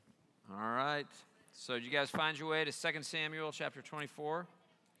right. So did you guys find your way to 2 Samuel chapter 24?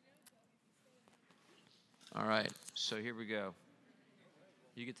 All right. So here we go.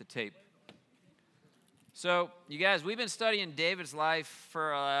 You get the tape. So, you guys, we've been studying David's life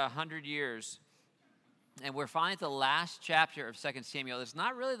for 100 years. And we're finally at the last chapter of 2 Samuel. It's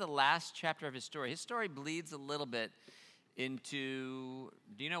not really the last chapter of his story. His story bleeds a little bit into,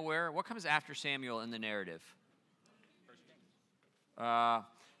 do you know where? What comes after Samuel in the narrative?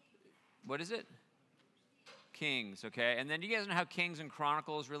 What is it? Kings, okay? And then you guys know how Kings and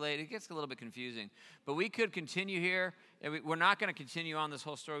Chronicles relate. It gets a little bit confusing. But we could continue here. And we're not going to continue on this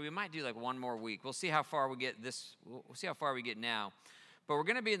whole story. We might do like one more week. We'll see how far we get this. We'll see how far we get now. But we're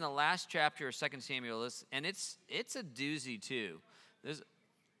going to be in the last chapter of 2 Samuel. And it's a doozy too.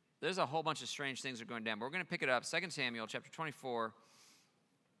 There's a whole bunch of strange things that are going down. But we're going to pick it up, 2 Samuel chapter 24.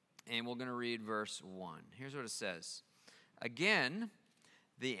 And we're going to read verse 1. Here's what it says. Again,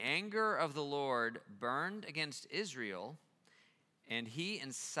 the anger of the Lord burned against Israel, and he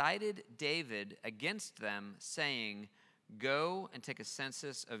incited David against them, saying, "Go and take a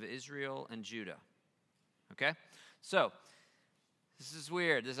census of Israel and Judah." Okay? So, this is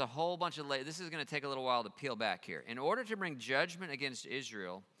weird. There's a whole bunch of this is going to take a little while to peel back here. In order to bring judgment against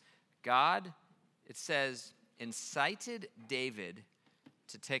Israel, God, it says, incited David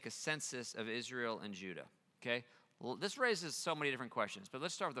to take a census of Israel and Judah. Okay? Well, this raises so many different questions, but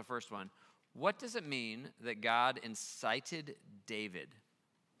let's start with the first one. What does it mean that God incited David?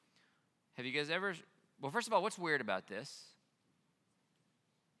 Have you guys ever... Well, first of all, what's weird about this?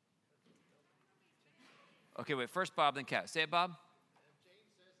 Okay, wait, first Bob, then Kat. Say it, Bob.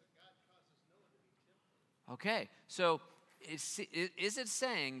 Okay, so is it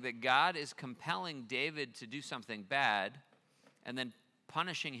saying that God is compelling David to do something bad and then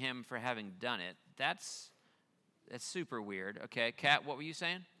punishing him for having done it? That's super weird. Okay, Kat, what were you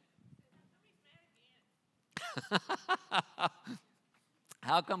saying?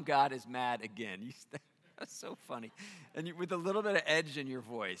 How come God is mad again? That's so funny. And with a little bit of edge in your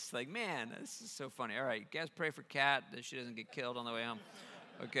voice. Like, man, this is so funny. All right, you guys pray for Kat that she doesn't get killed on the way home.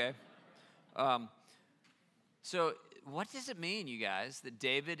 Okay. So what does it mean, you guys, that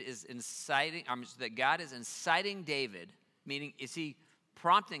David is inciting, that God is inciting David? Meaning, is he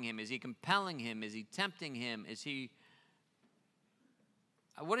prompting him? Is he compelling him? Is he tempting him?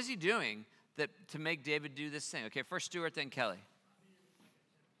 What is he doing to make David do this thing? Okay, first Stuart, then Kelly.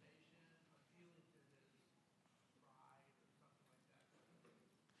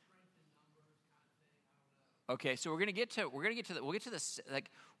 Okay, so we'll get to this, like,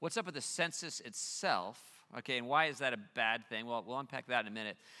 what's up with the census itself? Okay, and why is that a bad thing? Well, we'll unpack that in a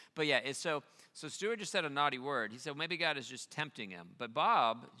minute. But yeah, so Stuart just said a naughty word. He said, well, maybe God is just tempting him. But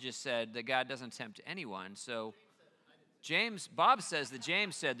Bob just said that God doesn't tempt anyone. So Bob says that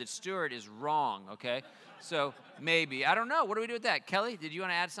James said that Stuart is wrong, okay? So maybe. I don't know. What do we do with that? Kelly, did you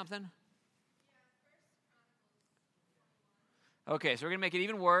want to add something? Okay, so we're going to make it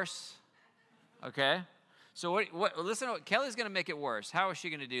even worse. Okay? So listen to what Kelly's going to make it worse. How is she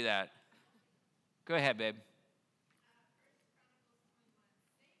going to do that? Go ahead, babe.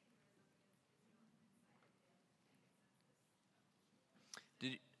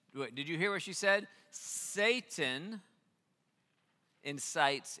 Did you hear what she said? Satan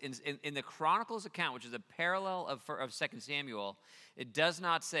incites, in the Chronicles account, which is a parallel of 2 Samuel, it does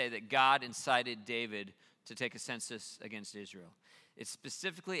not say that God incited David to take a census against Israel. It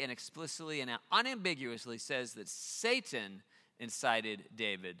specifically and explicitly and unambiguously says that Satan incited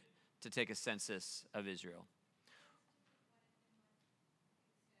David to take a census of Israel.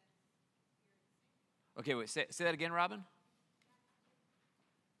 Okay, wait, say that again, Robin.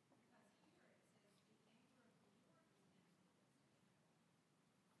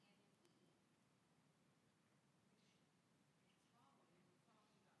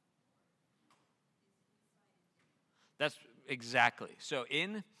 That's exactly. So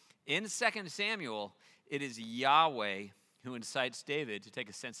in 2 Samuel, it is Yahweh who incites David to take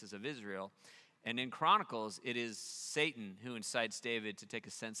a census of Israel. And in Chronicles, it is Satan who incites David to take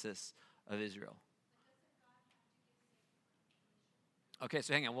a census of Israel. Okay,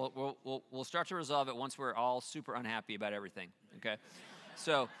 so hang on. We'll start to resolve it once we're all super unhappy about everything. Okay,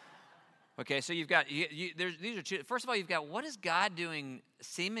 so you've got these are two. First of all, you've got, what is God doing,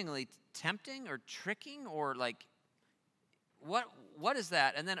 seemingly tempting or tricking, or like what is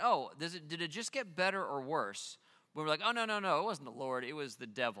that? And then did it just get better or worse? When we're like, oh no, it wasn't the Lord, it was the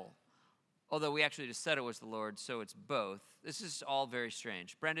devil. Although we actually just said it was the Lord, so it's both. This is all very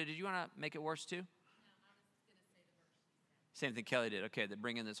strange. Brenda, did you want to make it worse too? Same thing Kelly did. Okay, they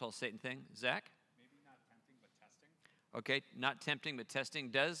bring in this whole Satan thing. Zach? Maybe not tempting, but testing. Okay, not tempting, but testing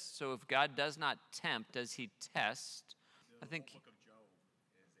does. So if God does not tempt, does he test? I think. The book of Job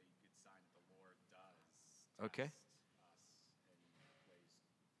is a good sign that the Lord does Okay.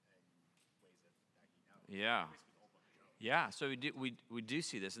 test us in ways that he knows. Yeah. Basically, the whole book of Job. Yeah, so we do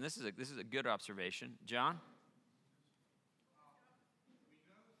see this, and this is a good observation. John?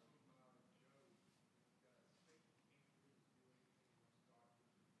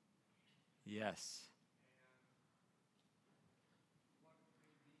 Yes.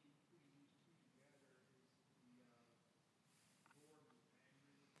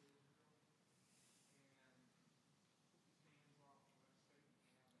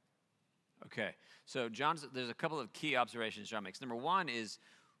 Okay, so there's a couple of key observations John makes. Number one is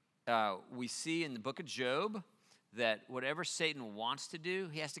we see in the book of Job that whatever Satan wants to do,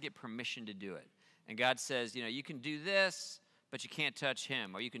 he has to get permission to do it. And God says, you can do this, but you can't touch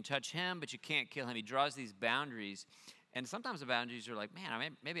him. Or you can touch him, but you can't kill him. He draws these boundaries. And sometimes the boundaries are like,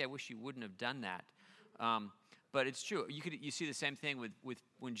 man, maybe I wish you wouldn't have done that. But it's true. You see the same thing with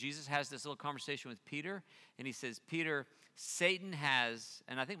when Jesus has this little conversation with Peter, and he says, Peter, Satan has,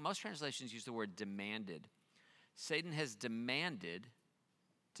 and I think most translations use the word demanded. Satan has demanded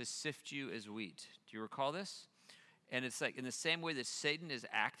to sift you as wheat. Do you recall this? And it's like in the same way that Satan is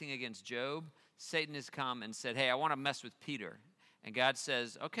acting against Job, Satan has come and said, hey, I want to mess with Peter. And God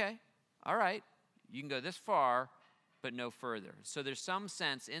says, okay, all right, you can go this far, but no further. So there's some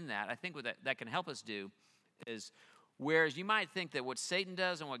sense in that. I think what that can help us do is, whereas you might think that what Satan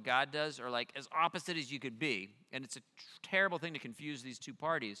does and what God does are like as opposite as you could be, and it's a terrible thing to confuse these two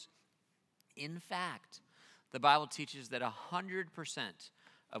parties. In fact, the Bible teaches that 100%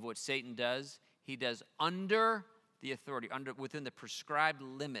 of what Satan does, he does under the authority, within the prescribed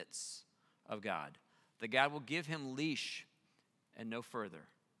limits of God. That God will give him leash and no further,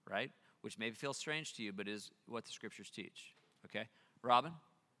 right? Which may feel strange to you, but is what the scriptures teach. Okay? Robin?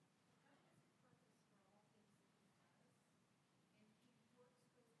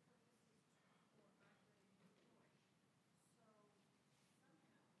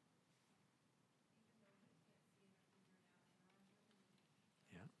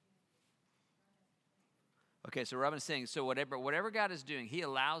 Okay, so Robin is saying, so whatever God is doing, he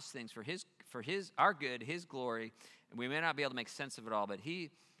allows things for our good, his glory, and we may not be able to make sense of it all, but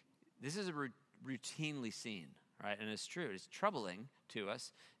this is routinely seen, right? And it's true. It's troubling to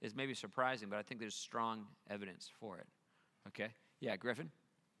us. It's maybe surprising, but I think there's strong evidence for it. Okay? Yeah, Griffin?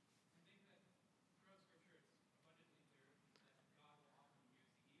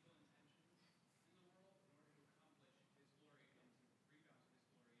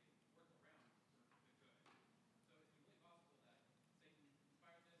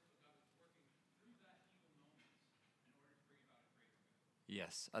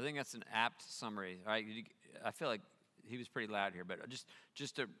 Yes, I think that's an apt summary. Right? I feel like he was pretty loud here, but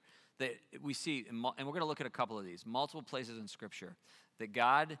we see, and we're going to look at a couple of these, multiple places in Scripture, that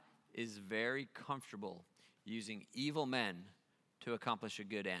God is very comfortable using evil men to accomplish a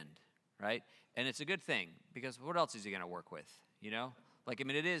good end, right? And it's a good thing, because what else is he going to work with,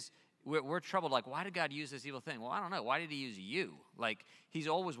 it is, we're troubled, like, why did God use this evil thing? Well, I don't know. Why did he use you? Like, he's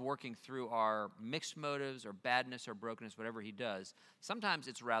always working through our mixed motives or badness or brokenness, whatever he does. Sometimes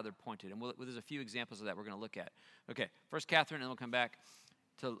it's rather pointed, and there's a few examples of that we're going to look at. Okay, first Catherine, and then we'll come back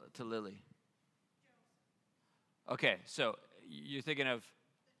to Lily. Okay, so you're thinking of,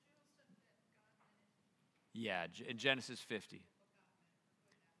 yeah, in Genesis 50.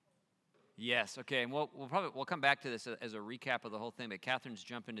 Yes, okay, and we'll come back to this as a recap of the whole thing, but Catherine's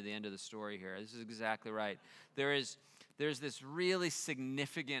jumping to the end of the story here. This is exactly right. There's this really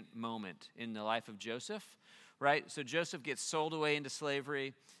significant moment in the life of Joseph, right? So Joseph gets sold away into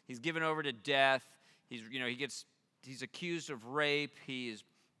slavery. He's given over to death. He's accused of rape. He is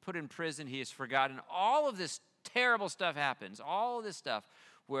put in prison. He is forgotten. All of this terrible stuff happens. All of this stuff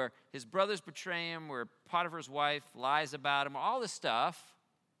where his brothers betray him, where Potiphar's wife lies about him, all this stuff.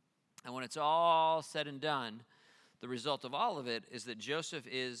 And when it's all said and done, the result of all of it is that Joseph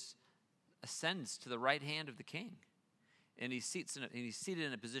ascends to the right hand of the king. And he's seated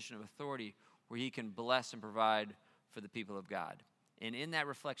in a position of authority where he can bless and provide for the people of God. And in that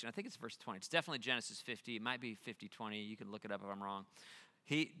reflection, I think it's verse 20. It's definitely Genesis 50. It might be 50:20. You can look it up if I'm wrong.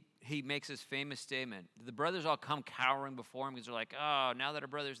 He makes his famous statement. The brothers all come cowering before him because they're like, oh, now that our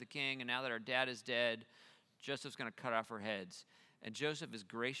brother's the king and now that our dad is dead, Joseph's going to cut off our heads. And Joseph is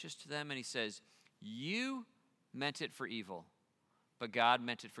gracious to them, and he says, you meant it for evil, but God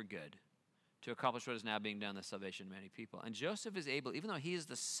meant it for good, to accomplish what is now being done, the salvation of many people. And Joseph is able, even though he is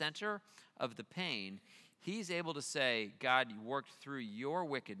the center of the pain, he's able to say, God, you worked through your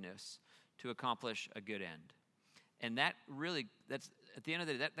wickedness to accomplish a good end. And that really, that's at the end of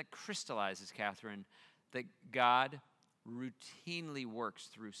the day, that crystallizes, Catherine, that God routinely works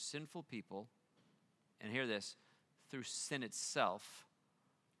through sinful people, and hear this, through sin itself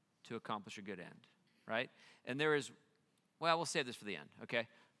to accomplish a good end, right? And there is, well, we'll save this for the end, okay?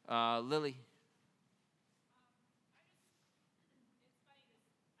 Lily.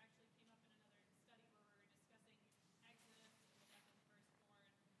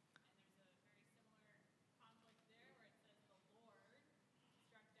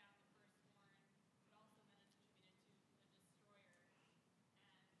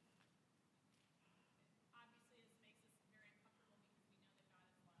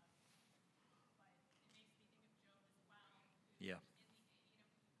 Yeah.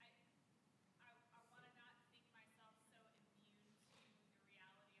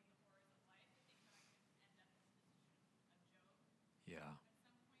 Yeah.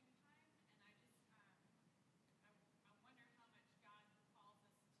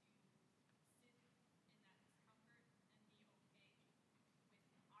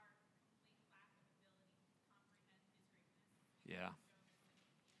 Yeah.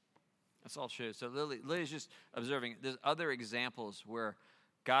 That's all true. So Lily's just observing. There's other examples where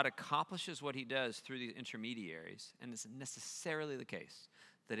God accomplishes what he does through the intermediaries, and it's necessarily the case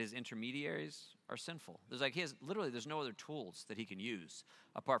that his intermediaries are sinful. There's no other tools that he can use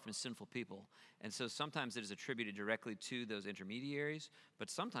apart from sinful people. And so sometimes it is attributed directly to those intermediaries, but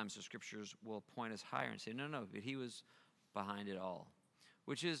sometimes the scriptures will point us higher and say, no, but he was behind it all,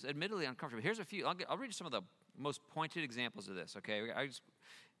 which is admittedly uncomfortable. Here's a few. I'll read you some of the most pointed examples of this, okay?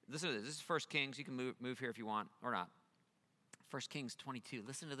 Listen to this. This is 1 Kings. You can move here if you want or not. 1 Kings 22.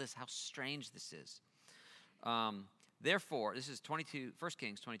 Listen to this, how strange this is. Therefore, this is 1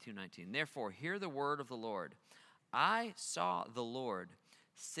 Kings 22:19. Therefore, hear the word of the Lord. I saw the Lord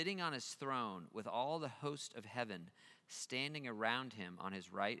sitting on his throne with all the host of heaven standing around him on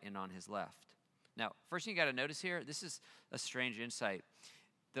his right and on his left. Now, first thing you got to notice here, this is a strange insight.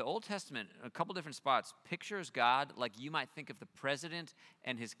 The Old Testament, a couple different spots, pictures God like you might think of the president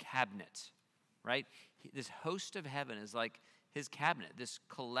and his cabinet, right? This host of heaven is like his cabinet, this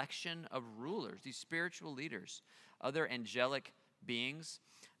collection of rulers, these spiritual leaders, other angelic beings,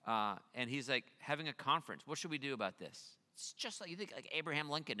 and he's like having a conference. What should we do about this? It's just like you think like Abraham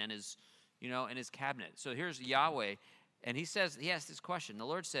Lincoln and his, and his cabinet. So here's Yahweh, and he asked this question. The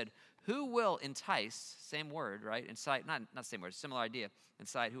Lord said, "Who will entice?" Same word, right? Incite, not same word, similar idea.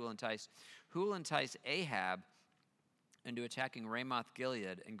 Incite. Who will entice? Who will entice Ahab into attacking Ramoth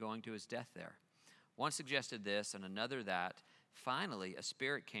Gilead and going to his death there? One suggested this, and another that. Finally, a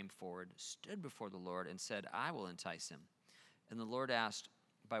spirit came forward, stood before the Lord, and said, "I will entice him." And the Lord asked,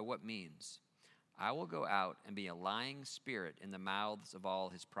 "By what means?" "I will go out and be a lying spirit in the mouths of all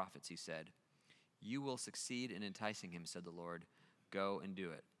his prophets," he said. "You will succeed in enticing him," said the Lord. "Go and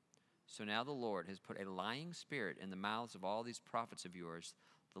do it." So now the Lord has put a lying spirit in the mouths of all these prophets of yours.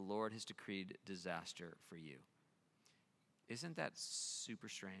 The Lord has decreed disaster for you. Isn't that super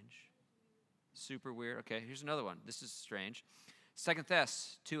strange? Super weird. Okay, here's another one. This is strange. 2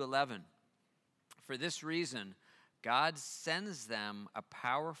 Thess 2:11. For this reason, God sends them a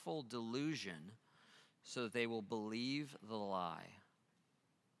powerful delusion so that they will believe the lie.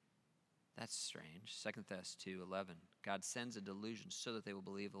 That's strange. 2 Thess 2:11. God sends a delusion so that they will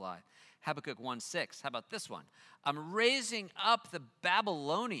believe the lie. Habakkuk 1:6. How about this one? I'm raising up the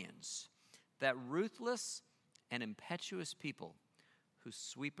Babylonians, that ruthless and impetuous people who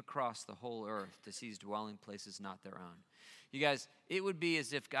sweep across the whole earth to seize dwelling places not their own. You guys, it would be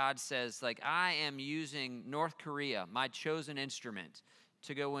as if God says, like, I am using North Korea, my chosen instrument,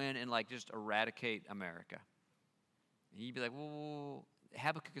 to go in and like just eradicate America. And you'd be like, well,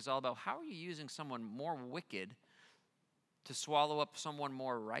 Habakkuk is all about how are you using someone more wicked to swallow up someone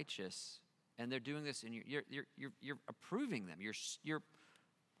more righteous? And they're doing this, and you're approving them. You're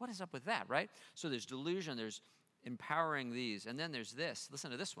what is up with that, right? So there's delusion, there's empowering these, and then there's this.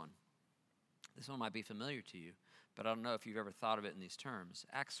 Listen to this one. This one might be familiar to you, but I don't know if you've ever thought of it in these terms.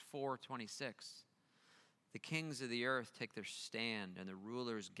 Acts 4:26. The kings of the earth take their stand, and the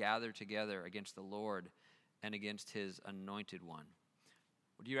rulers gather together against the Lord and against his anointed one.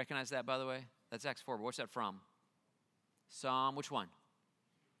 Do you recognize that, by the way? That's Acts 4, but what's that from? Psalm, which one?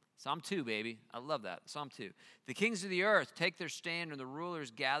 Psalm 2, baby. I love that. Psalm 2. The kings of the earth take their stand, and the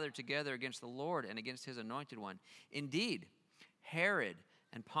rulers gather together against the Lord and against his anointed one. Indeed, Herod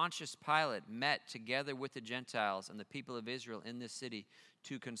and Pontius Pilate met together with the Gentiles and the people of Israel in this city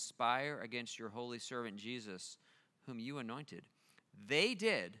to conspire against your holy servant Jesus, whom you anointed. They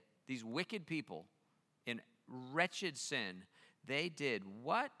did, these wicked people in wretched sin, they did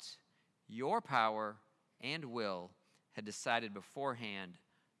what your power and will had decided beforehand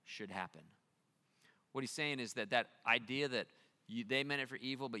should happen. What he's saying is that idea that they meant it for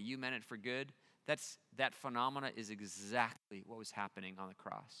evil, but you meant it for good, that phenomena is exactly what was happening on the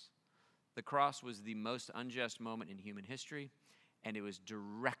cross. The cross was the most unjust moment in human history, and it was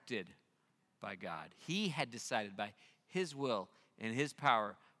directed by God. He had decided by his will and his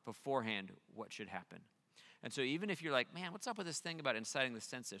power beforehand what should happen. And so even if you're like, man, what's up with this thing about inciting the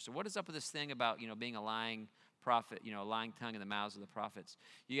census? Or what is up with this thing about, being a lying prophet, a lying tongue in the mouths of the prophets?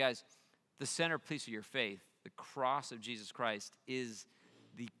 You guys, the centerpiece of your faith, the cross of Jesus Christ, is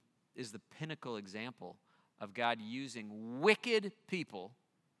the pinnacle example of God using wicked people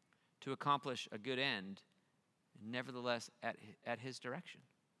to accomplish a good end, nevertheless at his direction.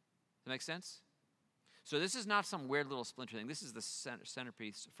 Does that make sense? So this is not some weird little splinter thing. This is the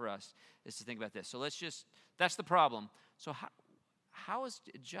centerpiece for us, is to think about this. So that's the problem. So how is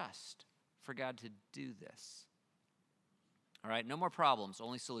it just for God to do this? All right, no more problems,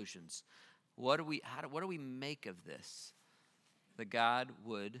 only solutions. What do we make of this? That God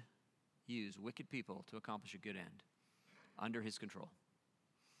would use wicked people to accomplish a good end under his control.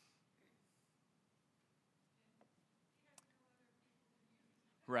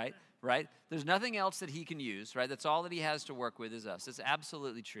 Right. There's nothing else that he can use, right? That's all that he has to work with is us. It's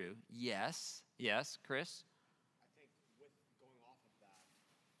absolutely true. Yes, Chris? I think with going off of that,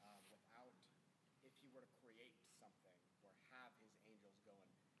 without, if he were to create something or have his angels go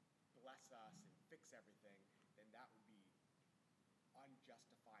and bless us and fix everything, then that would be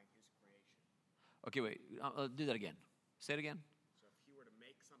unjustifying his creation. Okay, wait. Do that again. Say it again. So if he were to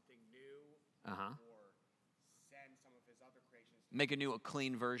make something new Uh-huh. or send some of his other creations, Make a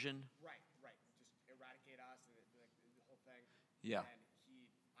clean version. right, just eradicate us and the whole thing. Yeah. And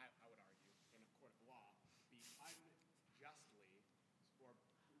I would argue, in a court of law, be unjustly, or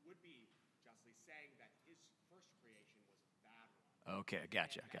would be justly saying that his first creation was a bad one. Okay,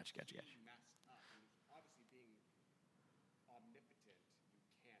 gotcha. And that he messed up. And obviously, being omnipotent,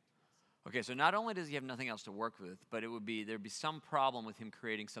 you can't mess up. Okay, so not only does he have nothing else to work with, but there'd be some problem with him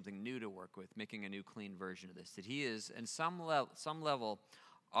creating something new to work with, making a new clean version of this. That he is, in some level,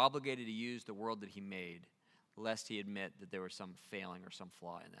 obligated to use the world that he made, lest he admit that there was some failing or some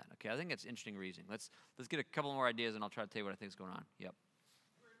flaw in that. Okay, I think that's interesting reasoning. Let's get a couple more ideas, and I'll try to tell you what I think is going on. Yep.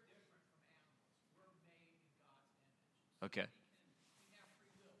 We're different from animals. We're made in God's image. Okay. We have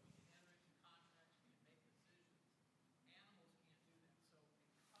free will. We can enter into contracts. We can make decisions. Animals can't do that.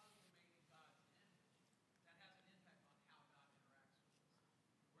 So because we're made in God's image, that has an impact on how God interacts with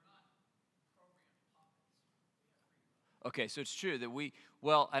us. We're not programmed puppets. We have free will. Okay, so it's true that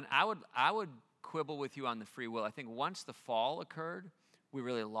and I would quibble with you on the free will. I think once the fall occurred, we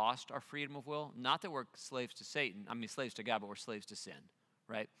really lost our freedom of will. Not that we're slaves to Satan, slaves to God, but we're slaves to sin,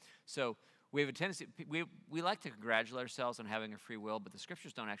 right? So we have a tendency, we like to congratulate ourselves on having a free will, but the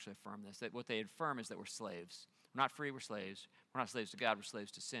scriptures don't actually affirm this. That what they affirm is that we're slaves. We're not free, we're slaves. We're not slaves to God, we're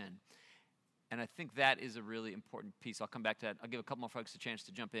slaves to sin. And I think that is a really important piece. I'll come back to that. I'll give a couple more folks a chance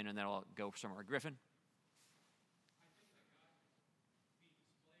to jump in, and then I'll go somewhere. Griffin?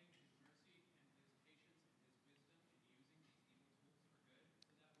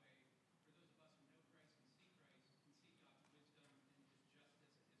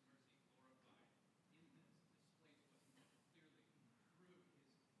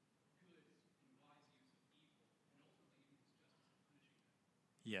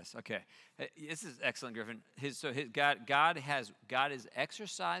 Yes. Okay. This is excellent, Griffin. God is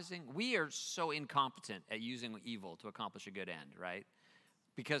exercising. We are so incompetent at using evil to accomplish a good end, right?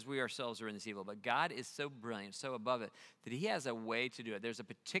 Because we ourselves are in this evil. But God is so brilliant, so above it, that he has a way to do it. There's a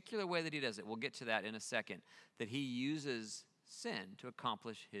particular way that he does it. We'll get to that in a second. That he uses sin to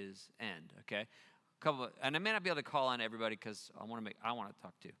accomplish his end. Okay. And I may not be able to call on everybody because I want to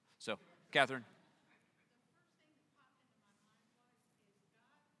talk too. So, Catherine.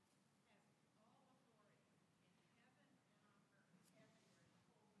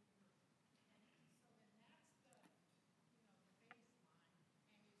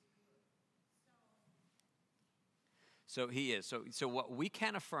 So he is. So what we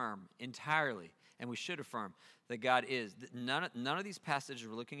can affirm entirely, and we should affirm, that God is, none of these passages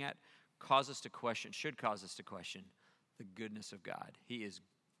we're looking at should cause us to question the goodness of God. He is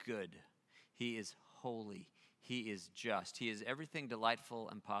good. He is holy. He is just. He is everything delightful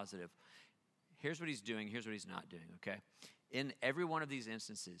and positive. Here's what he's doing. Here's what he's not doing, okay? In every one of these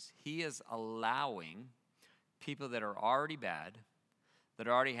instances, he is allowing people that are already bad, that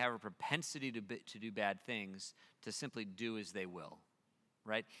already have a propensity to do bad things, to simply do as they will.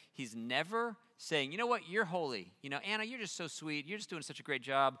 right? He's never saying, you know what, you're holy. You know, Anna, you're just so sweet. You're just doing such a great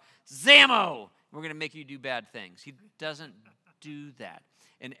job. Zammo! We're going to make you do bad things. He doesn't do that.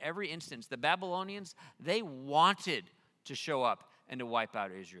 In every instance, the Babylonians, they wanted to show up and to wipe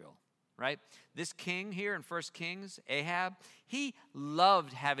out Israel, right? This king here in 1 Kings, Ahab, he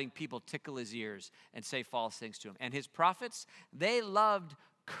loved having people tickle his ears and say false things to him. And his prophets, they loved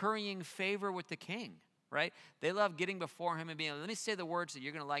currying favor with the king, right? They loved getting before him and being, let me say the words that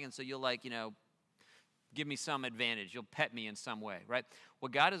you're going to like, and so you'll like, give me some advantage. You'll pet me in some way, right?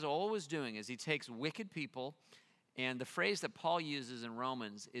 What God is always doing is he takes wicked people, and the phrase that Paul uses in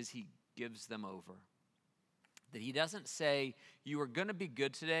Romans is he gives them over. That he doesn't say, you are going to be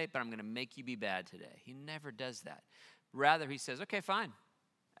good today, but I'm going to make you be bad today. He never does that. Rather, he says, okay, fine,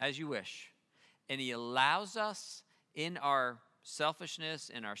 as you wish. And he allows us in our selfishness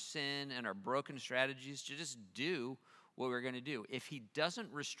and our sin and our broken strategies to just do what we're going to do. If he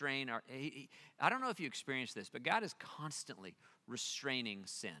doesn't restrain I don't know if you experience this, but God is constantly restraining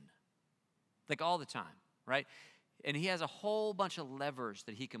sin. Like all the time, right? And he has a whole bunch of levers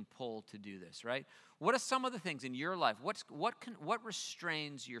that he can pull to do this, right? What are some of the things in your life? What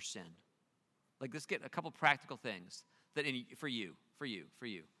restrains your sin? Like, let's get a couple practical things that for you.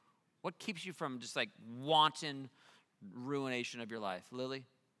 What keeps you from just like wanton ruination of your life? Lily?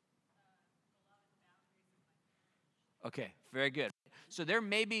 Okay, very good. So there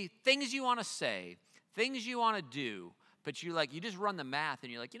may be things you want to say, things you want to do, but you just run the math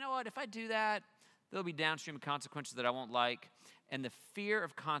and you're like, you know what, if I do that, there'll be downstream consequences that I won't like. And the fear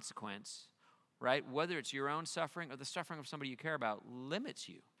of consequence, right, whether it's your own suffering or the suffering of somebody you care about, limits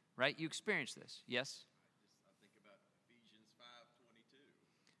you, right? You experience this, yes? I think about Ephesians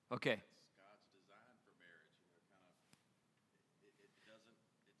 5:22. Okay. That's God's design for marriage. It doesn't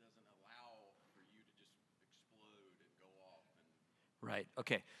allow for you to just explode and go off. Right,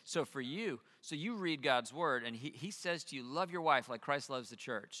 okay. So for you, you read God's word, and he says to you, love your wife like Christ loves the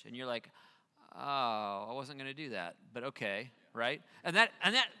church. And you're like, oh, I wasn't going to do that, but okay, right? And that,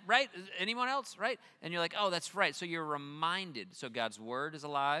 right? Anyone else, right? And you're like, oh, that's right. So you're reminded. So God's word is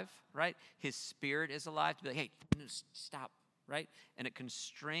alive, right? His spirit is alive to be like, hey, stop, right? And it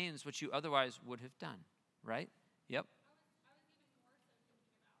constrains what you otherwise would have done, right? Yep. I was even more so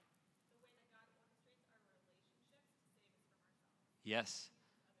thinking about the way that God orchestrates our relationships to save us from ourselves. Yes.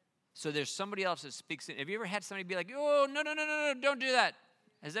 So there's somebody else that speaks in. Have you ever had somebody be like, oh, no, don't do that?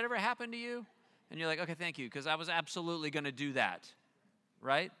 Has that ever happened to you? And you're like, okay, thank you, because I was absolutely going to do that,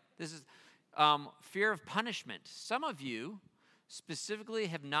 right? This is fear of punishment. Some of you specifically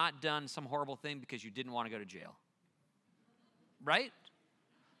have not done some horrible thing because you didn't want to go to jail, right?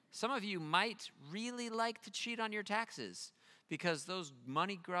 Some of you might really like to cheat on your taxes because those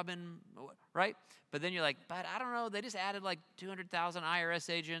money-grubbing, right? But then you're like, but I don't know, they just added like 200,000 IRS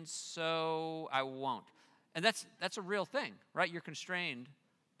agents, so I won't. And that's a real thing, right? You're constrained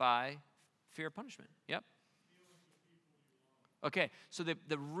by fear of punishment. Yep. Okay, so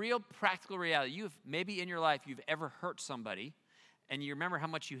the real practical reality, maybe in your life you've ever hurt somebody, and you remember how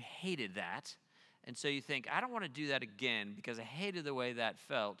much you hated that, and so you think, I don't want to do that again because I hated the way that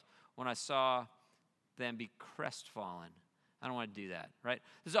felt when I saw them be crestfallen. I don't want to do that, right?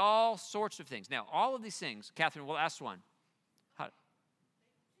 There's all sorts of things. Now, all of these things, Catherine, we'll ask one. How,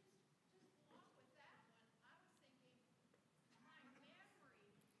 Just along with that one, I was thinking my memory of what it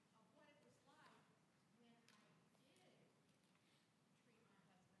was like when I did treat my husband the way I did instead of how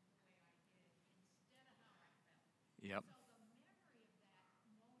I felt. yep. So the memory of that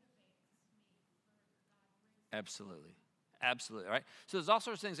motivates me further. God brings Absolutely. Absolutely, all right? So there's all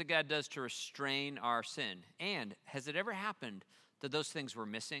sorts of things that God does to restrain our sin. And has it ever happened that those things were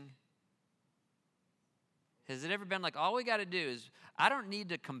missing? Has it ever been like, all we got to do is, I don't need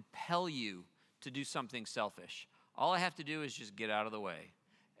to compel you to do something selfish. All I have to do is just get out of the way.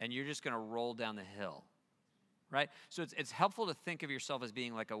 And you're just going to roll down the hill, right? So it's helpful to think of yourself as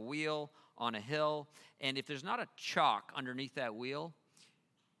being like a wheel on a hill. And if there's not a chalk underneath that wheel,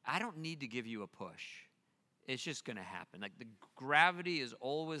 I don't need to give you a push. It's just going to happen. Like the gravity is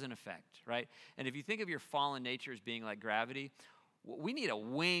always in effect, right? And if you think of your fallen nature as being like gravity, we need a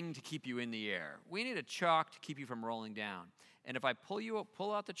wing to keep you in the air. We need a chalk to keep you from rolling down. And if I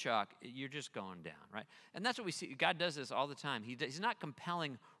pull out the chalk, you're just going down, right? And that's what we see. God does this all the time. He's not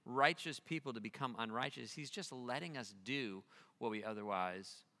compelling righteous people to become unrighteous. He's just letting us do what we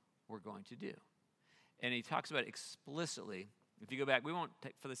otherwise were going to do. And he talks about it explicitly. If you go back,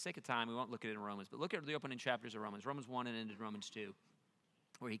 for the sake of time, we won't look at it in Romans, but look at the opening chapters of Romans 1 and into Romans 2,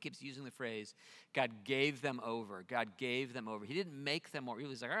 where he keeps using the phrase, God gave them over. God gave them over. He didn't make them more. He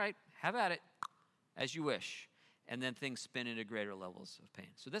was like, all right, have at it, as you wish. and then things spin into greater levels of pain.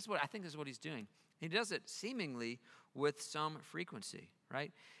 So this is what he's doing. He does it seemingly with some frequency,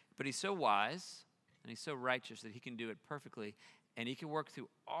 right? But he's so wise and he's so righteous that he can do it perfectly, and he can work through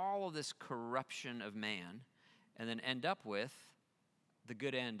all of this corruption of man and then end up with the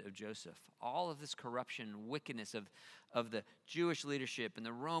good end of Joseph. All of this corruption and wickedness of the Jewish leadership and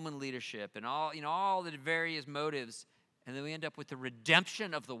the Roman leadership and all the various motives, and then we end up with the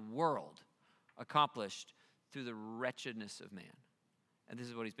redemption of the world accomplished through the wretchedness of man. And this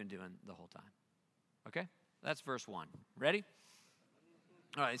is what he's been doing the whole time. Okay? That's verse 1. Ready?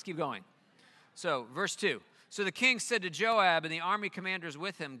 All right, let's keep going. So, verse 2. So the king said to Joab and the army commanders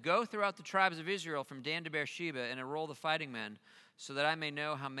with him, "Go throughout the tribes of Israel from Dan to Beersheba and enroll the fighting men, so that I may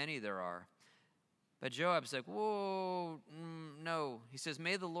know how many there are." But Joab's like, "Whoa, no." He says,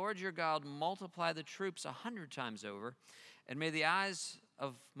 "May the Lord your God multiply the troops 100 times over, and may the eyes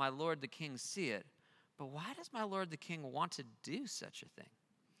of my lord the king see it. But why does my lord the king want to do such a thing?"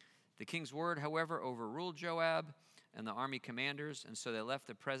 The king's word, however, overruled Joab and the army commanders, and so they left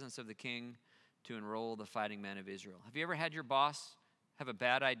the presence of the king to enroll the fighting men of Israel. Have you ever had your boss have a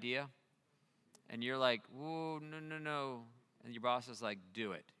bad idea? And you're like, "Whoa, no." And your boss is like,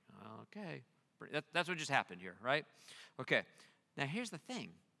 "Do it." Okay. That's what just happened here, right? Okay. Now here's the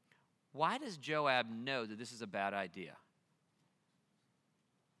thing. Why does Joab know that this is a bad idea?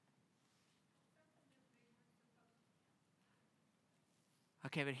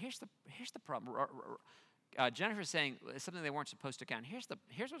 Okay, but here's the problem. Jennifer's saying it's something they weren't supposed to count.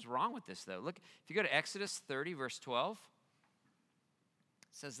 Here's what's wrong with this, though. Look, if you go to Exodus 30, verse 12, it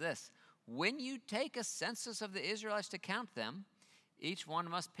says this: "When you take a census of the Israelites to count them, each one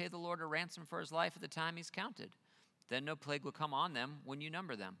must pay the Lord a ransom for his life at the time he's counted. Then no plague will come on them when you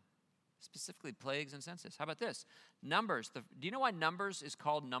number them." Specifically, plagues and census. How about this? Numbers. Do you know why Numbers is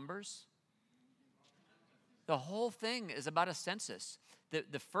called Numbers? The whole thing is about a census.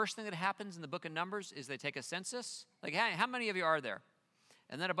 The first thing that happens in the book of Numbers is they take a census. Like, hey, how many of you are there?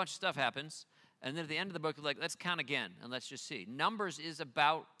 And then a bunch of stuff happens. And then at the end of the book, they're like, let's count again and let's just see. Numbers is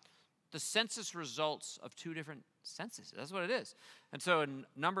about the census results of two different censuses. That's what it is. And so in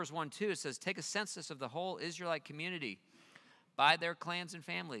Numbers 1:2, it says, "Take a census of the whole Israelite community by their clans and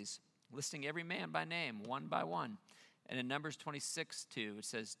families, listing every man by name, one by one." And in Numbers 26:2, it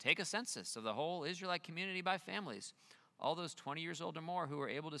says, "Take a census of the whole Israelite community by families, all those 20 years old or more who are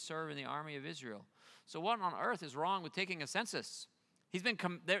able to serve in the army of Israel." So what on earth is wrong with taking a census?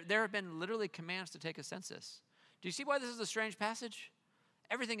 There have been literally commands to take a census. Do you see why this is a strange passage?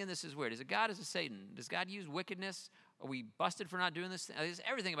 Everything in this is weird. Is it God? Is it Satan? Does God use wickedness? Are we busted for not doing this?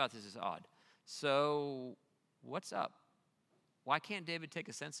 Everything about this is odd. So what's up? Why can't David take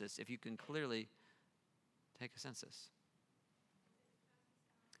a census if you can clearly take a census?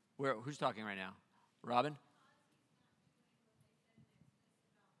 Who's talking right now? Robin?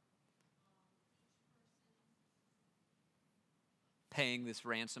 Paying this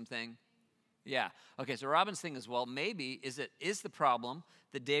ransom thing? Yeah. Okay, so Robin's thing is, well, maybe is the problem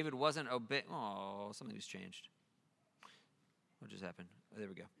that David wasn't obeying. Oh, something just changed. What just happened? Oh, there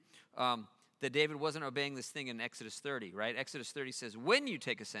we go. That David wasn't obeying this thing in Exodus 30, right? Exodus 30 says, "When you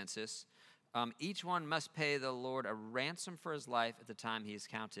take a census, each one must pay the Lord a ransom for his life at the time he is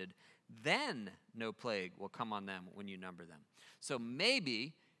counted. Then no plague will come on them when you number them." So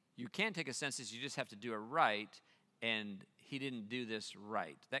maybe you can take a census, you just have to do it right, and he didn't do this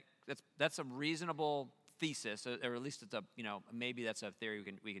right. That's a reasonable thesis, or at least it's maybe that's a theory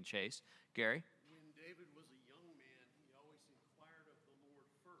we can chase. Gary? When David was a young man, he always inquired of the Lord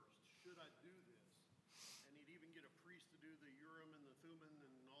first, "Should I do this?" And he'd even get a priest to do the Urim and the Thummim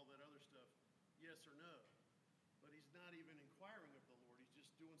and all that other stuff, yes or no. But he's not even inquiring of the Lord. He's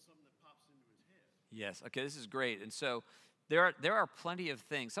just doing something that pops into his head. Yes. Okay, this is great. And so there are plenty of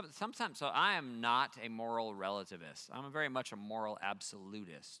things. Sometimes, so I am not a moral relativist. I'm very much a moral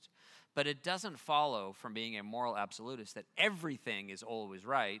absolutist. But it doesn't follow from being a moral absolutist that everything is always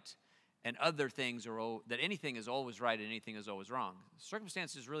right, and that anything is always right and anything is always wrong.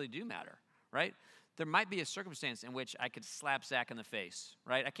 Circumstances really do matter, right? There might be a circumstance in which I could slap Zach in the face,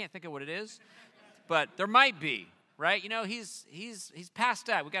 right? I can't think of what it is, but there might be. Right? He's passed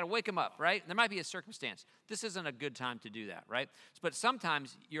out. We got to wake him up, right? There might be a circumstance. This isn't a good time to do that, right? But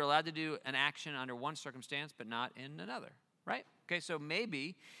sometimes you're allowed to do an action under one circumstance, but not in another, right? Okay, so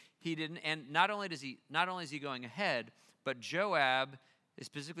maybe he didn't, and not only is he going ahead, but Joab is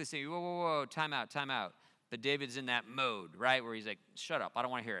specifically saying, whoa, time out. But David's in that mode, right? Where he's like, shut up, I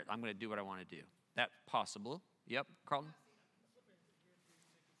don't want to hear it. I'm going to do what I want to do. That's possible. Yep, Carlton?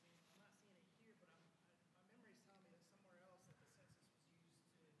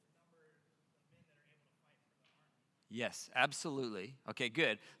 Yes, absolutely. Okay,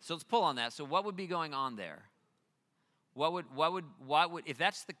 good. So let's pull on that. So what would be going on there? What would, if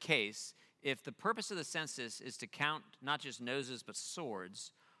that's the case, if the purpose of the census is to count not just noses but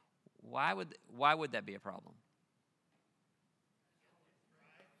swords, why would that be a problem?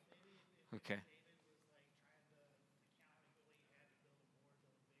 Okay.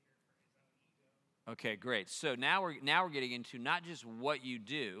 Okay, great. So now we're getting into not just what you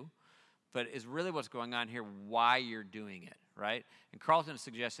do, but is really what's going on here, why you're doing it, right? And Carlton is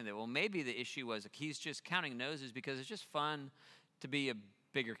suggesting that, well, maybe the issue was he's just counting noses because it's just fun to be a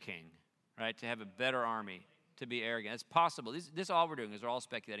bigger king, right? To have a better army, to be arrogant. It's possible. This all we're doing is we're all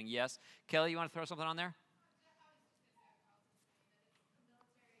speculating. Yes. Kelly, you want to throw something on there?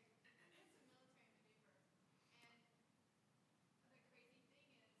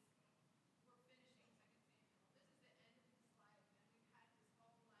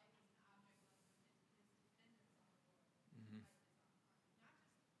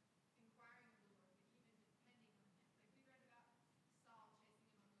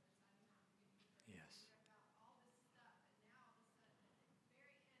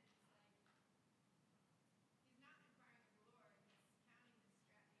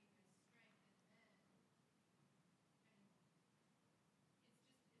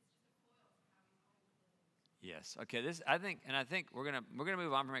 Yes. Yes. Okay. I think we're gonna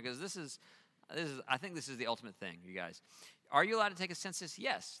move on from it because this is I think this is the ultimate thing, you guys. Are you allowed to take a census?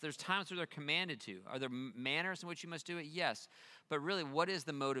 Yes. There's times where they're commanded to. Are there manners in which you must do it? Yes. But really, what is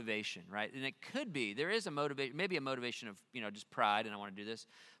the motivation, right? And it could be there is a motivation, maybe a motivation of just pride, and I want to do this.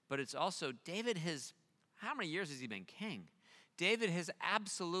 But it's also David has. How many years has he been king? David has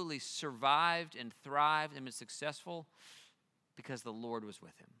absolutely survived and thrived and been successful because the Lord was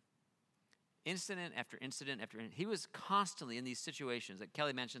with him. Incident after incident after incident. He was constantly in these situations that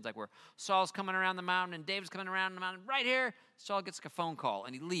Kelly mentions, like where Saul's coming around the mountain and David's coming around the mountain. Right here, Saul gets a phone call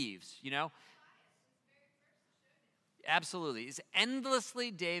and he leaves, Absolutely. It's endlessly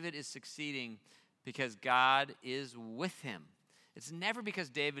David is succeeding because God is with him. It's never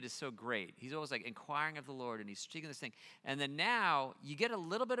because David is so great. He's always like inquiring of the Lord and he's seeking this thing. And then now you get a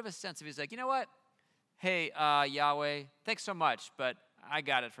little bit of a sense of he's like, you know what? Hey, Yahweh, thanks so much, but I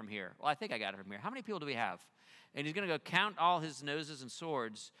got it from here. Well, I think I got it from here. How many people do we have? And he's going to go count all his noses and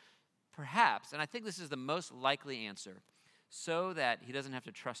swords, perhaps, and I think this is the most likely answer, so that he doesn't have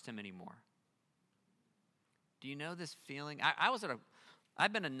to trust him anymore. Do you know this feeling?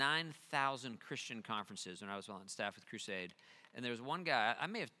 I've been to 9,000 Christian conferences when I was on staff with Crusade, and there was one guy, I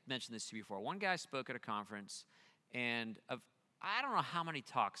may have mentioned this to you before, one guy spoke at a conference, and I don't know how many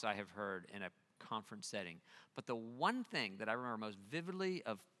talks I have heard in a conference setting, but the one thing that I remember most vividly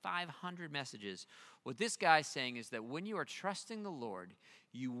of 500 messages, what this guy's saying is that when you are trusting the Lord,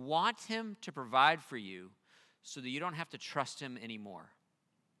 you want him to provide for you so that you don't have to trust him anymore.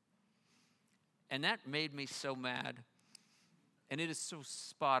 And that made me so mad, and it is so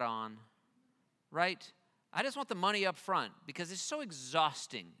spot on, right? I just want the money up front because it's so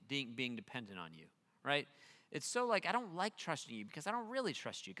exhausting being dependent on you, right? It's so like, I don't like trusting you because I don't really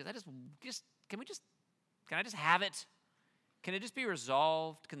trust you because I just can I just have it? Can it just be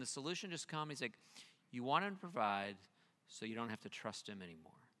resolved? Can the solution just come? He's like, you want him to provide so you don't have to trust him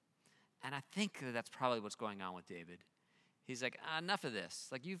anymore. And I think that's probably what's going on with David. He's like, enough of this.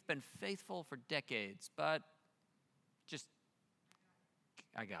 Like, you've been faithful for decades, but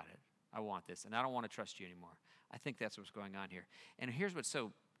I got it. I want this, and I don't want to trust you anymore. I think that's what's going on here. And here's what's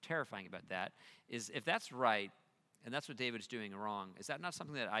so terrifying about that is if that's right, and that's what David's doing wrong, is that not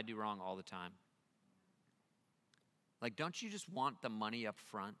something that I do wrong all the time? Like, don't you just want the money up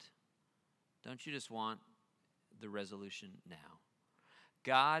front? Don't you just want the resolution now?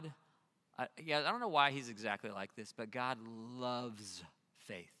 God, I don't know why he's exactly like this, but God loves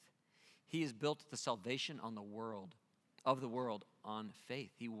faith. He has built the salvation of the world on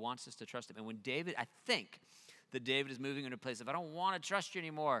faith. He wants us to trust him. And when David, I think that David is moving into a place of, I don't want to trust you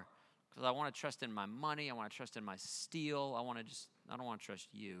anymore because I want to trust in my money. I want to trust in my steel. I don't want to trust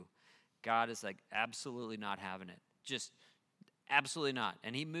you. God is like, absolutely not having it. Just absolutely not.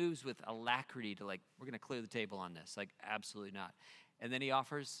 And he moves with alacrity to like, we're going to clear the table on this. Like, absolutely not. And then he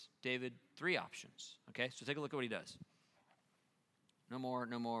offers David 3 options. Okay, so take a look at what he does. No more,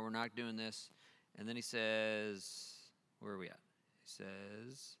 we're not doing this. And then he says, where are we at? He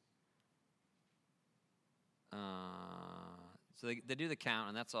says, so they do the count,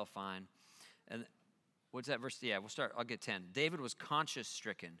 and that's all fine. And what's that verse? Yeah, I'll get 10. David was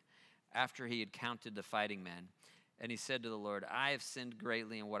conscience-stricken after he had counted the fighting men. And he said to the Lord, I have sinned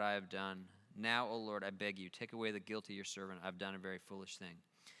greatly in what I have done. Now, O Lord, I beg you, take away the guilt of your servant. I've done a very foolish thing.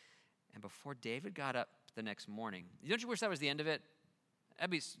 And before David got up the next morning, don't you wish that was the end of it?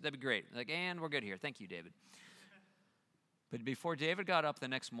 That'd be great. Like, and we're good here. Thank you, David. But before David got up the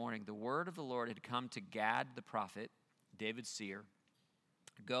next morning, the word of the Lord had come to Gad the prophet, David's seer.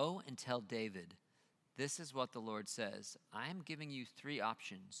 Go and tell David, this is what the Lord says. I am giving you 3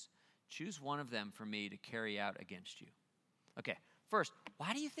 options. Choose one of them for me to carry out against you. Okay, first,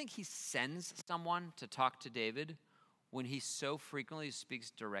 why do you think he sends someone to talk to David when he so frequently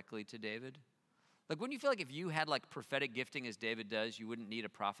speaks directly to David? Like, wouldn't you feel like if you had like prophetic gifting as David does, you wouldn't need a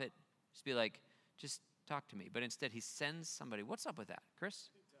prophet? Just be like, just talk to me. But instead, he sends somebody. What's up with that, Chris?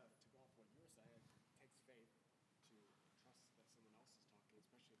 I think to go off what you were saying, it takes faith to trust that someone else is talking,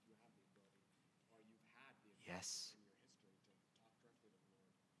 especially if you have the ability or you've had the ability Yes. in your history to talk directly to the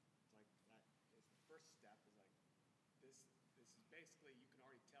Lord. It's like that is the first step. Is like this is basically you can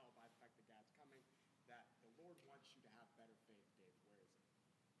already tell by the fact that God's coming that the Lord wants you to have better faith. Dave, where is it?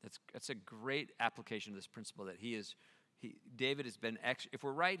 That's a great application of this principle that David has been, if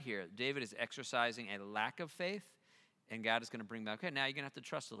we're right here, David is exercising a lack of faith, and God is going to bring back, okay, now you're going to have to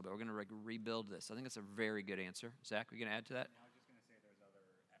trust a little bit. We're going to rebuild this. I think that's a very good answer. Zach, are you going to add to that? I was just going to say there's other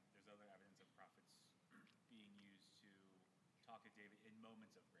evidence of prophets being used to talk to David in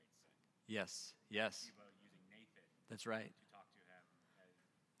moments of great sin. Yes. Sheba using Nathan That's right. to talk to him.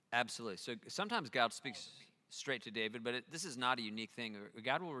 Absolutely. So sometimes God speaks straight to David, but this is not a unique thing.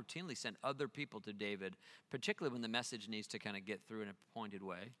 God will routinely send other people to David, particularly when the message needs to kind of get through in a pointed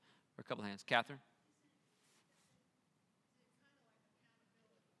way. Or a couple of hands. Catherine?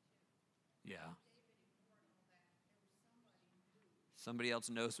 Yeah. Somebody else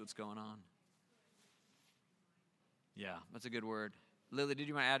knows what's going on. Yeah, that's a good word. Lily, did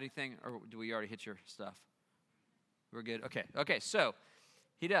you want to add anything, or do we already hit your stuff? We're good? Okay, so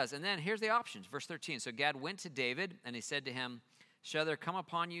he does. And then here's the options. Verse 13. So Gad went to David, and he said to him, shall there come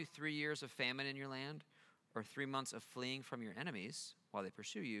upon you 3 years of famine in your land, or 3 months of fleeing from your enemies while they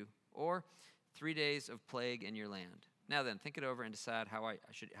pursue you, or 3 days of plague in your land? Now then, think it over and decide how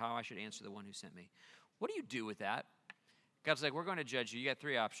I should answer the one who sent me. What do you do with that? God's like, we're going to judge you. You got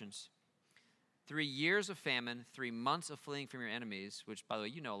 3 options. 3 years of famine, 3 months of fleeing from your enemies, which, by the way,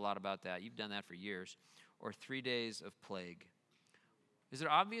 you know a lot about that. You've done that for years. Or 3 days of plague. Is it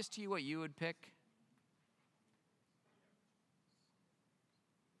obvious to you what you would pick?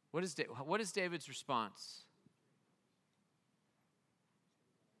 What is David's response?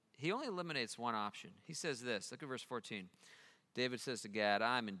 He only eliminates one option. He says this. Look at verse 14. David says to Gad,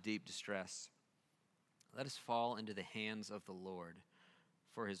 I'm in deep distress. Let us fall into the hands of the Lord,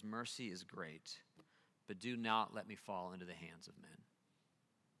 for his mercy is great, but do not let me fall into the hands of men.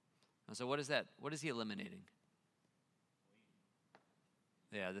 And so what is that? What is he eliminating?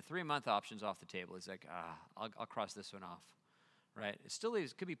 Yeah, the 3-month option's off the table. He's like, I'll cross this one off, right? It still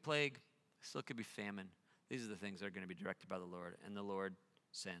leaves, could be plague, still could be famine. These are the things that are going to be directed by the Lord, and the Lord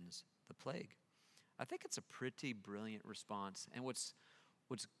sends the plague. I think it's a pretty brilliant response. And what's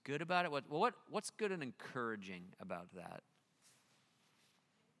good about it? What's good and encouraging about that?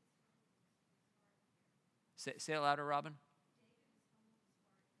 Say it louder, Robin.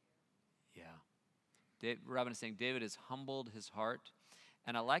 Yeah. Robin is saying David has humbled his heart.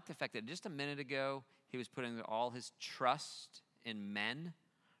 And I like the fact that just a minute ago, he was putting all his trust in men,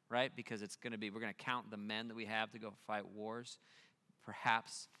 right? Because we're going to count the men that we have to go fight wars,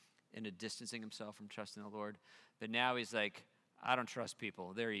 perhaps in a distancing himself from trusting the Lord. But now he's like, I don't trust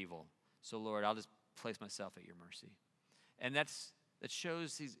people. They're evil. So Lord, I'll just place myself at your mercy. And that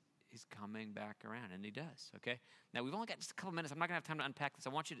shows he's coming back around, and he does, okay? Now, we've only got just a couple minutes. I'm not going to have time to unpack this.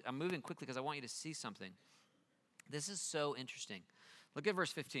 I'm moving quickly because I want you to see something. This is so interesting. Look at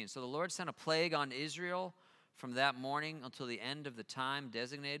verse 15. So the Lord sent a plague on Israel from that morning until the end of the time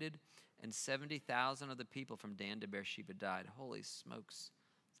designated, and 70,000 of the people from Dan to Beersheba died. Holy smokes.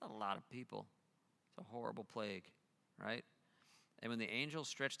 That's a lot of people. It's a horrible plague, right? And when the angel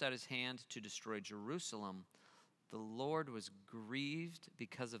stretched out his hand to destroy Jerusalem, the Lord was grieved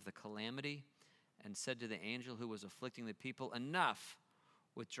because of the calamity and said to the angel who was afflicting the people, enough,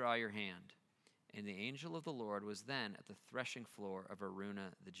 withdraw your hand. And the angel of the Lord was then at the threshing floor of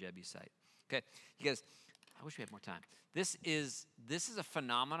Araunah the Jebusite. Okay, you guys, I wish we had more time. This is a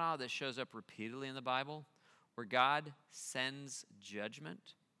phenomena that shows up repeatedly in the Bible where God sends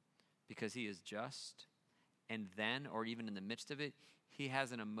judgment because he is just, and then, or even in the midst of it, he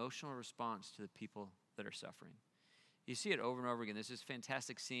has an emotional response to the people that are suffering. You see it over and over again. There's this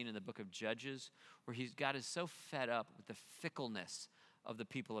fantastic scene in the book of Judges where God is so fed up with the fickleness of the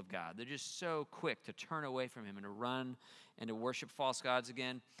people of God. They're just so quick to turn away from him and to run and to worship false gods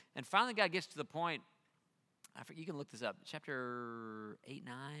again. And finally God gets to the point, you can look this up, chapter 8,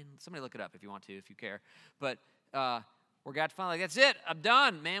 9, somebody look it up if you want to, if you care. But where God finally, like, that's it, I'm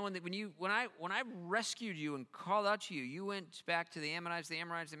done, man. When I rescued you and called out to you, you went back to the Ammonites, the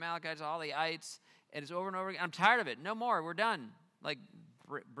Amorites, the Amalekites, all the ites, and it's over and over again. I'm tired of it. No more. We're done. Like,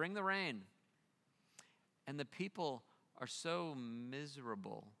 bring the rain. And the people are so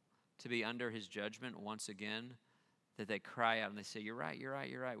miserable to be under his judgment once again that they cry out and they say, you're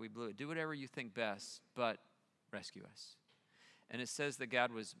right, we blew it. Do whatever you think best, but rescue us. And it says that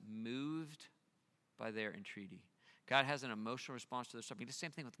God was moved by their entreaty. God has an emotional response to their suffering. The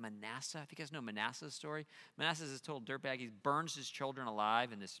same thing with Manasseh. If you guys know Manasseh's story, Manasseh is this total dirtbag. He burns his children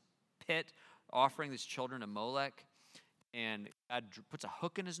alive in this pit, offering his children to Molech. And God puts a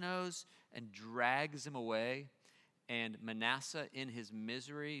hook in his nose and drags him away. And Manasseh, in his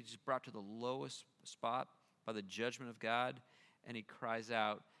misery, is brought to the lowest spot by the judgment of God. And he cries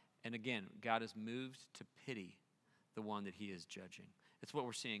out. And again, God is moved to pity the one that he is judging. It's what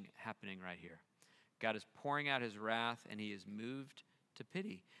we're seeing happening right here. God is pouring out his wrath, and he is moved to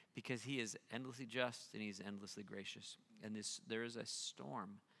pity because he is endlessly just and he is endlessly gracious. And there is a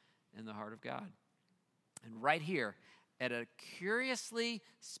storm in the heart of God. And right here, at a curiously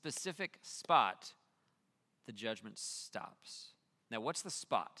specific spot, the judgment stops. Now, what's the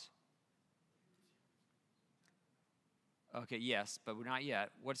spot? Okay, yes, but we're not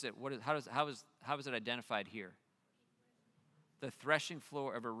yet. What's it? How is it identified here? The threshing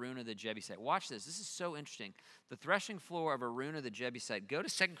floor of Araunah the Jebusite. Watch this. This is so interesting. The threshing floor of Araunah the Jebusite. Go to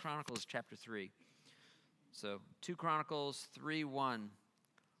 2 Chronicles chapter 3. So 2 Chronicles 3:1.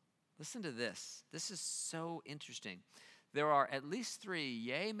 Listen to this. This is so interesting. There are at least 3,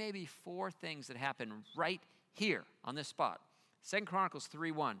 yay, maybe 4 things that happen right here on this spot. 2 Chronicles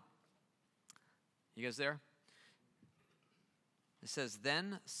 3:1. You guys there? It says,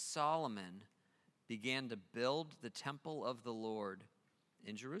 then Solomon began to build the temple of the Lord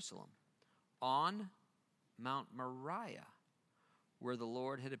in Jerusalem on Mount Moriah, where the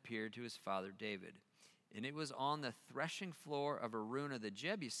Lord had appeared to his father David. And it was on the threshing floor of Araunah the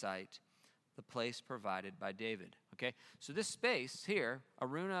Jebusite, the place provided by David. Okay, so this space here,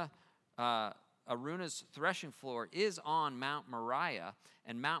 Araunah's threshing floor is on Mount Moriah,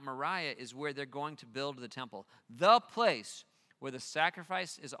 and Mount Moriah is where they're going to build the temple. The place where the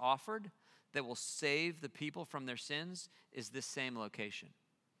sacrifice is offered that will save the people from their sins is this same location.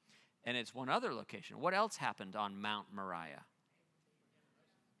 And it's one other location. What else happened on Mount Moriah?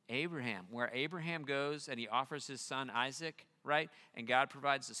 Abraham, where Abraham goes and he offers his son Isaac, right? And God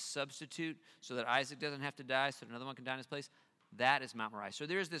provides a substitute so that Isaac doesn't have to die, so another one can die in his place. That is Mount Moriah. So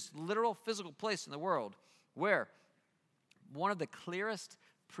there's this literal physical place in the world where one of the clearest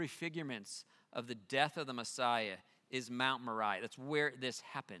prefigurements of the death of the Messiah is Mount Moriah. That's where this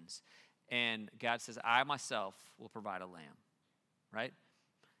happens. And God says, I myself will provide a lamb, right?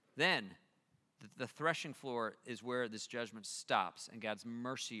 Then the threshing floor is where this judgment stops and God's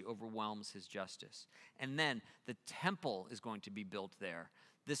mercy overwhelms his justice. And then the temple is going to be built there.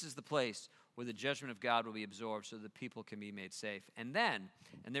 This is the place where the judgment of God will be absorbed so the people can be made safe. And then,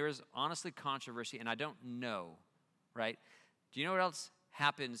 and there is honestly controversy, and I don't know, right? Do you know what else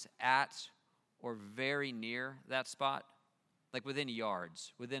happens at or very near that spot? Like within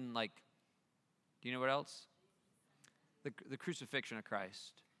yards, within like, do you know what else? The crucifixion of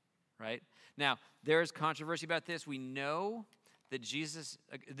Christ, right? Now, there is controversy about this. We know that Jesus,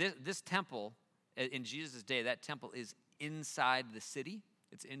 this temple, in Jesus' day, that temple is inside the city.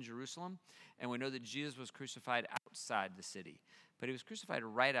 It's in Jerusalem. And we know that Jesus was crucified outside the city. But he was crucified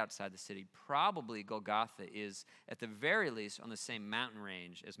right outside the city. Probably Golgotha is, at the very least, on the same mountain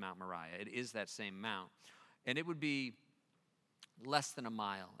range as Mount Moriah. It is that same mount. And it would be less than a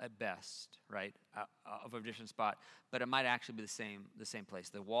mile at best, right, of a different spot. But it might actually be the same place.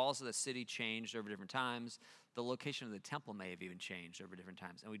 The walls of the city changed over different times. The location of the temple may have even changed over different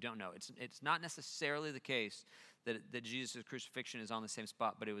times. And we don't know. It's not necessarily the case that Jesus' crucifixion is on the same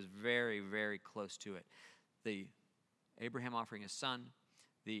spot, but it was very, very close to it. The Abraham offering his son,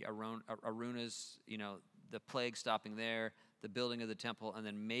 the Araunah's, the plague stopping there, the building of the temple, and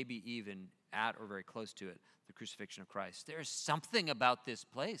then maybe even at or very close to it, the crucifixion of Christ. There's something about this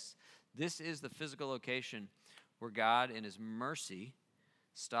place. This is the physical location where God, in his mercy,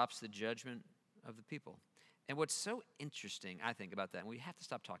 stops the judgment of the people. And what's so interesting, I think, about that, and we have to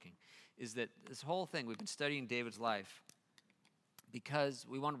stop talking, is that this whole thing, we've been studying David's life because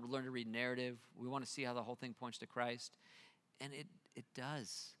we want to learn to read narrative. We want to see how the whole thing points to Christ. And it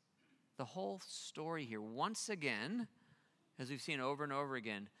does. The whole story here, once again, as we've seen over and over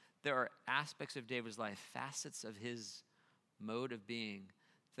again, there are aspects of David's life, facets of his mode of being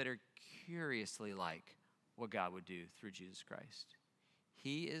that are curiously like what God would do through Jesus Christ.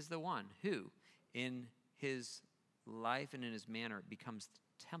 He is the one who, in his life and in his manner, becomes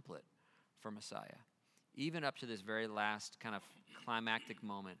the template for Messiah. Even up to this very last kind of climactic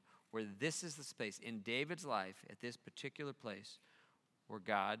moment where this is the space in David's life, at this particular place, where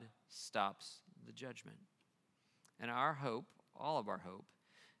God stops the judgment. And our hope, all of our hope,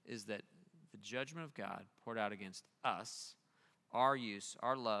 is that the judgment of God poured out against us, our use,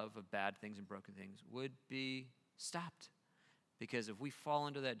 our love of bad things and broken things, would be stopped. Because if we fall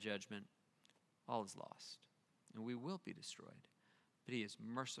into that judgment, all is lost, and we will be destroyed. But he is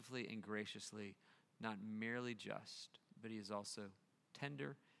mercifully and graciously not merely just, but he is also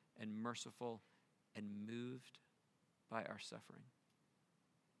tender and merciful and moved by our suffering.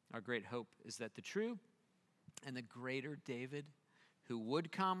 Our great hope is that the true and the greater David, who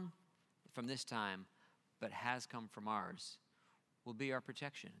would come from this time, but has come from ours, will be our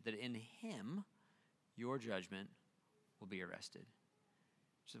protection. That in him, your judgment will be arrested.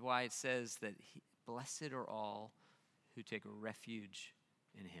 Which is why it says that blessed are all who take refuge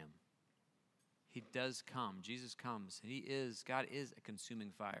in him. He does come. Jesus comes. God is a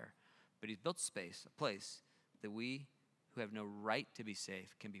consuming fire. But he's built space, a place that we who have no right to be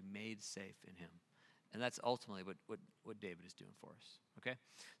safe can be made safe in him. And that's ultimately what David is doing for us. Okay?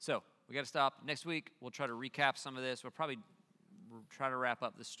 So we got to stop. Next week, we'll try to recap some of this. We'll probably try to wrap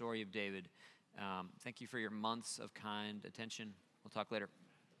up the story of David. Thank you for your months of kind attention. We'll talk later.